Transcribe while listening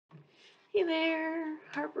Hey there,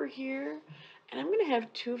 Harper here, and I'm gonna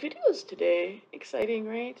have two videos today. Exciting,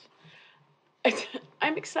 right?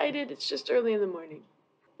 I'm excited, it's just early in the morning.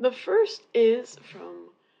 The first is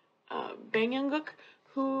from Yongguk,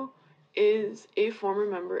 who is a former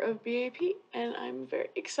member of BAP, and I'm very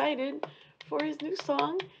excited for his new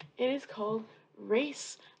song. It is called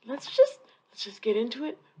Race. Let's just get into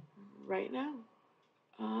it right now.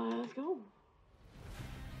 Let's go.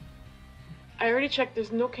 I already checked,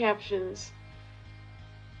 there's no captions,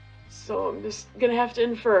 so I'm just gonna have to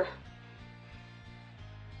infer.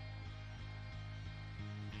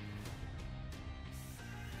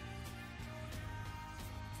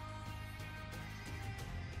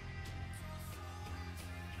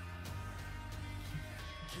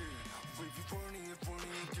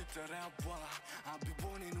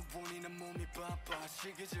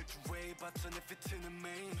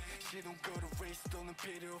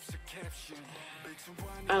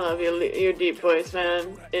 I love your deep voice,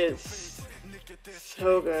 man. It's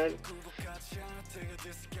so good.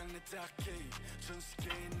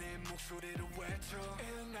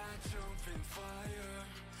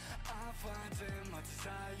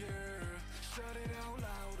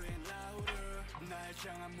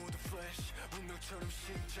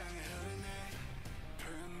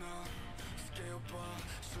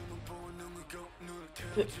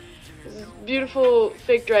 This is beautiful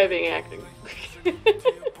fake driving acting.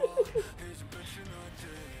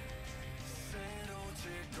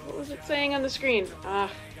 What was it saying on the screen?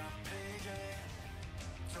 Ah.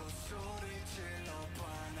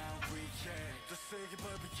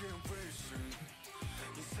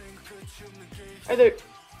 Are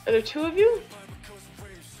there two of you?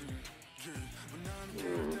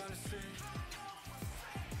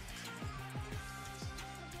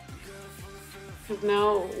 Because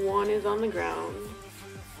now one is on the ground.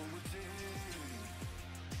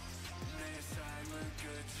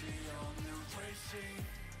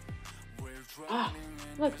 Ah,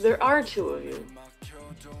 look, there are two of you.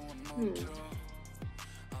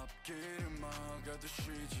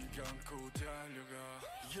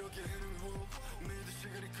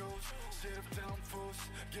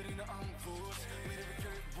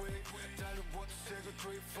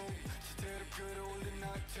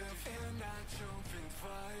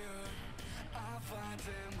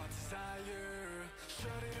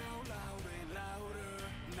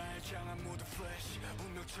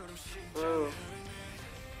 Whoa.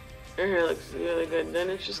 Your hair looks really good. Then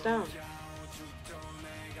it's just down.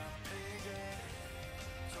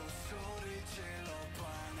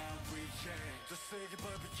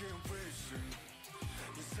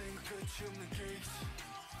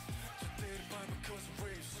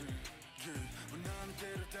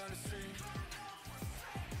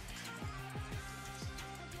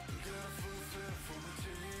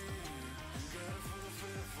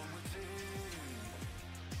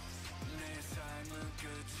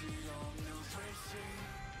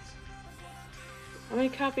 How many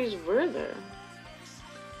copies were there?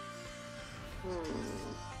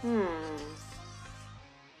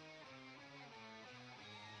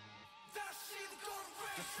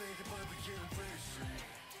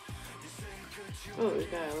 Oh, you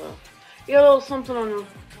got a little something on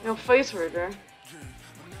your face right there.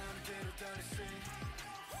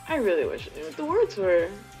 I really wish I knew what the words were.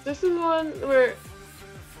 This is one where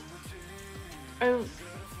I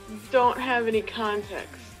don't have any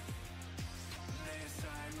context.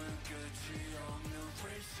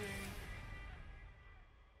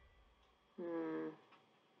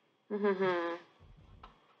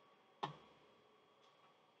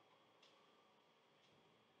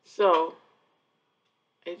 So,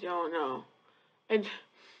 I don't know. I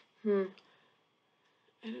don't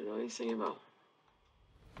know anything about.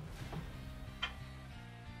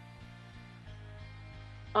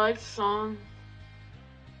 I like the song.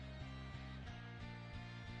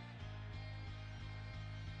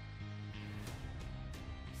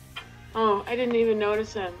 Oh, I didn't even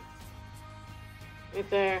notice him. Right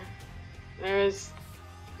there.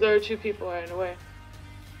 There are two people right away.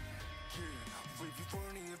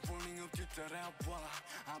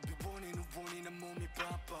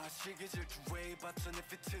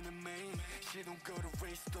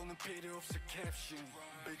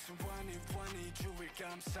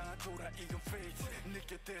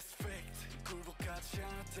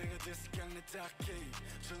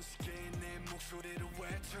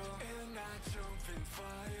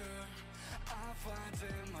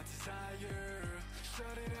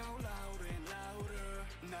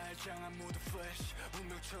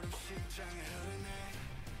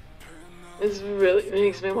 This really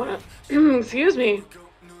makes me wanna excuse me.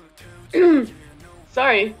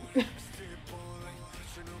 Sorry.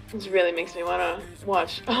 This really makes me want to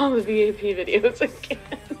watch all the VAP videos again.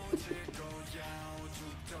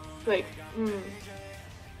 Like,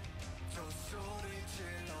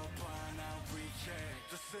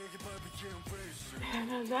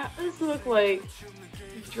 Now that does look like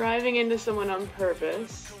driving into someone on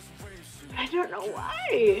purpose. I don't know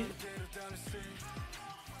why.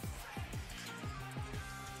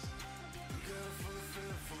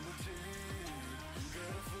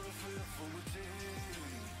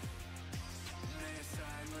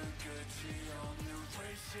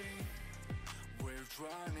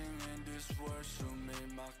 Running in this world 숨이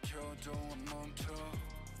막혀도 안 멈춰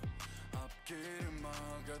앞길을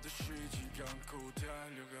막아도 쉬지 않고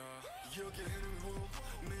달려가 You're getting hope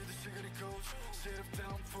need the 시간이 coach set up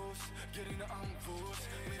down force getting the arm force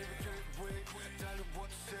need a great way 달려와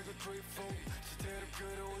색을 great foe 시대를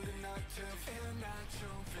끌어올린 active and I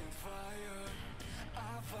jump in fire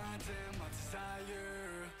I find in my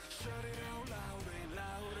desire shut it out louder and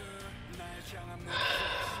louder 나의 향한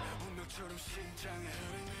message 운명처럼 심장에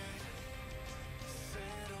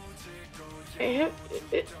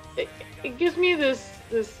It gives me this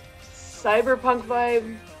cyberpunk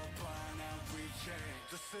vibe.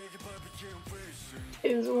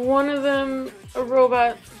 Is one of them a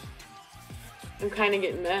robot? I'm kind of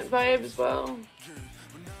getting that vibe as well.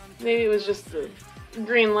 Maybe it was just the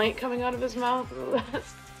green light coming out of his mouth in the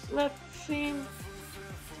last scene.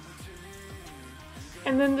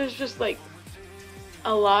 And then there's just like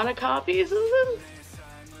a lot of copies of them.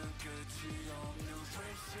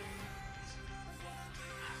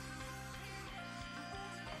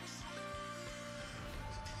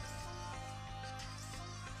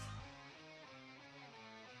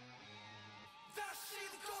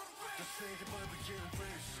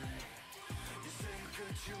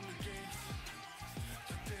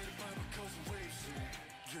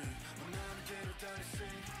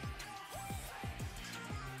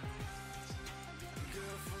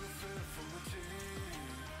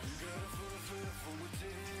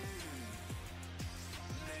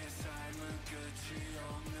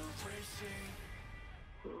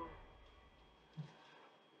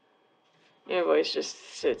 Your voice just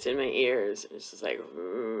sits in my ears. It's just like,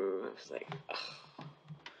 I'm just like,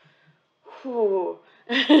 ooh.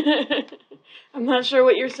 I'm not sure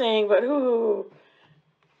what you're saying, but ooh.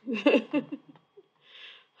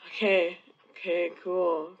 Okay,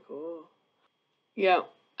 cool. Yeah,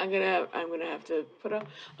 I'm gonna have to put a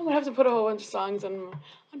whole bunch of songs on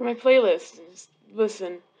my playlist and just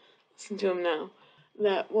listen to them now.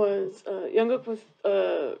 That was Yongguk with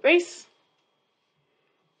Race.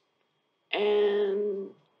 And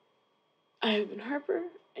I have been Harper,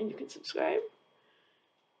 and you can subscribe.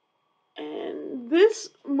 And this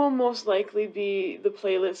will most likely be the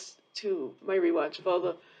playlist to my rewatch of all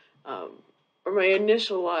the, or my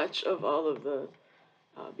initial watch of all of the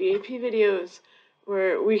BAP videos,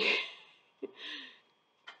 where we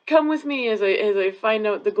come with me as I find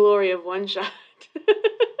out the glory of one shot.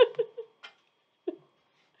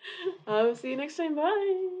 I'll see you next time.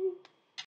 Bye.